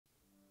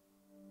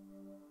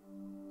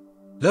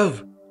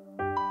Love,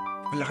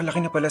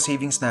 malaki-laki na pala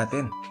savings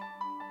natin.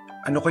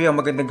 Ano kaya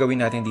magandang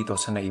gawin natin dito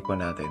sa naipon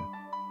natin?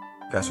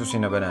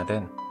 Gasusin na ba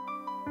natin?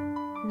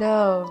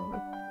 Love,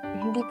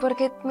 hindi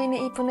porket may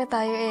naipon na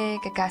tayo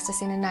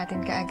kagastusin na natin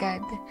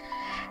kaagad.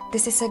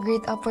 This is a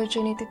great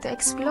opportunity to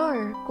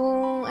explore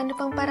kung ano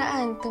pang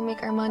paraan to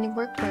make our money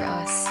work for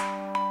us.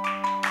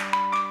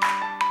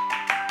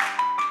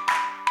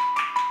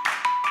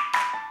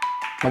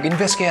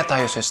 Mag-invest kaya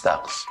tayo sa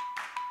stocks.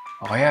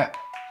 O kaya,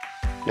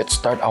 let's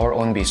start our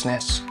own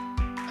business.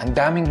 Ang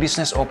daming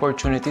business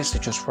opportunities to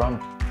choose from.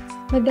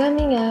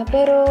 Madami nga,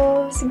 pero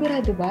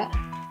sigurado ba?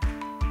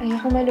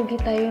 Ayoko malugi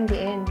tayo in the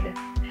end.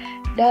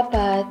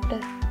 Dapat,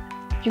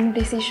 yung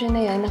decision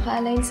na yan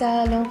naka-align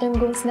sa long-term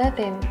goals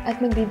natin at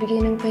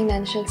magbibigay ng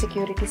financial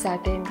security sa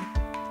atin.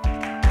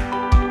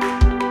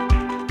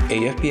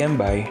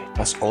 AFPMBAI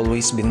has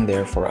always been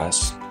there for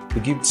us to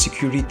give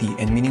security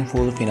and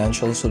meaningful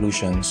financial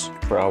solutions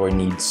for our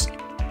needs.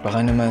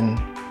 Baka naman,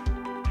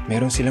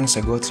 meron silang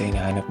sagot sa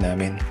hinahanap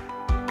namin.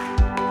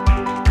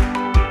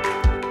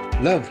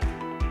 Love,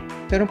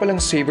 meron palang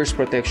Savers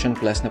Protection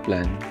Plus na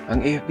plan ang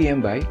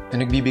AFPMBAI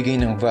na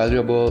nagbibigay ng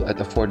valuable at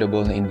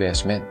affordable na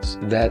investments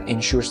that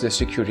ensures the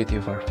security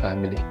of our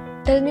family.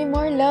 Tell me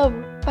more, love.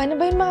 Paano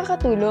ba yun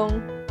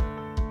makakatulong?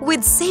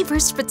 With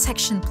Savers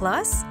Protection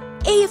Plus,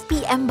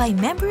 AFPMBAI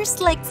members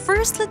like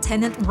First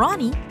Lieutenant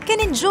Ronnie can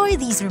enjoy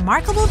these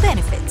remarkable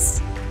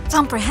benefits.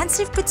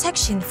 Comprehensive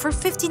protection for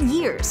 15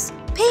 years,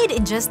 paid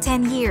in just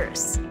 10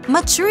 years.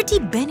 Maturity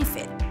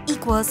benefit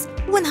equals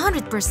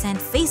 100%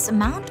 face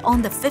amount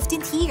on the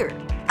 15th year.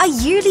 A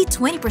yearly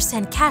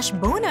 20% cash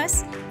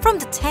bonus from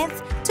the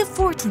 10th to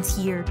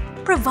 14th year,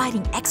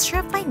 providing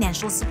extra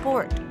financial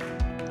support.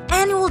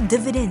 Annual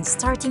dividends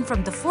starting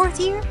from the 4th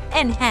year,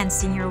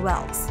 enhancing your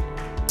wealth.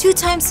 2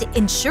 times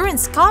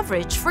insurance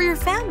coverage for your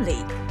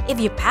family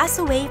if you pass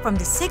away from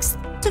the 6th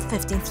to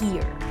 15th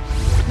year.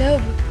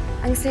 Love,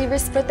 ang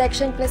Savers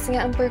Protection Plus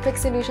nga ang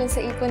perfect solution sa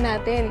ipon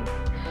natin.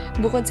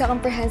 Bukod sa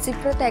comprehensive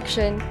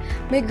protection,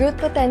 may growth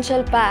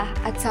potential pa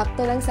at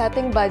sakto lang sa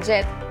ating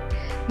budget.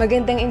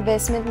 Magandang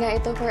investment nga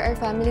ito for our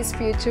family's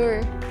future.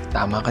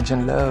 Tama ka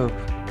dyan, love.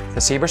 Sa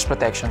Savers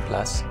Protection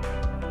Plus,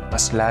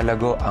 mas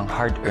lalago ang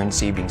hard-earned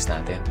savings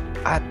natin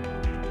at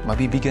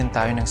mabibigyan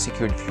tayo ng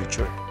secured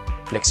future.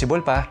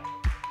 Flexible pa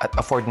at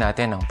afford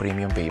natin ang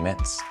premium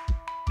payments.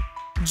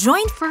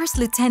 Join First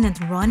Lieutenant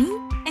Ronnie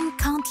and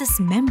countless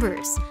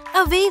members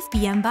of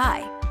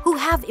AFPMBAI who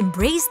have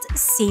embraced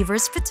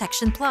Savers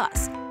Protection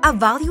Plus, a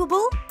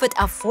valuable but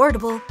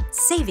affordable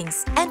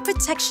savings and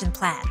protection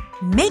plan.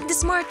 Make the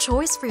smart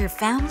choice for your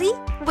family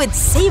with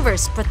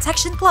Savers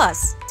Protection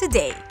Plus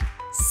today.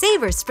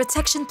 Savers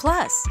Protection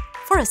Plus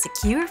for a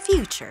secure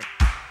future.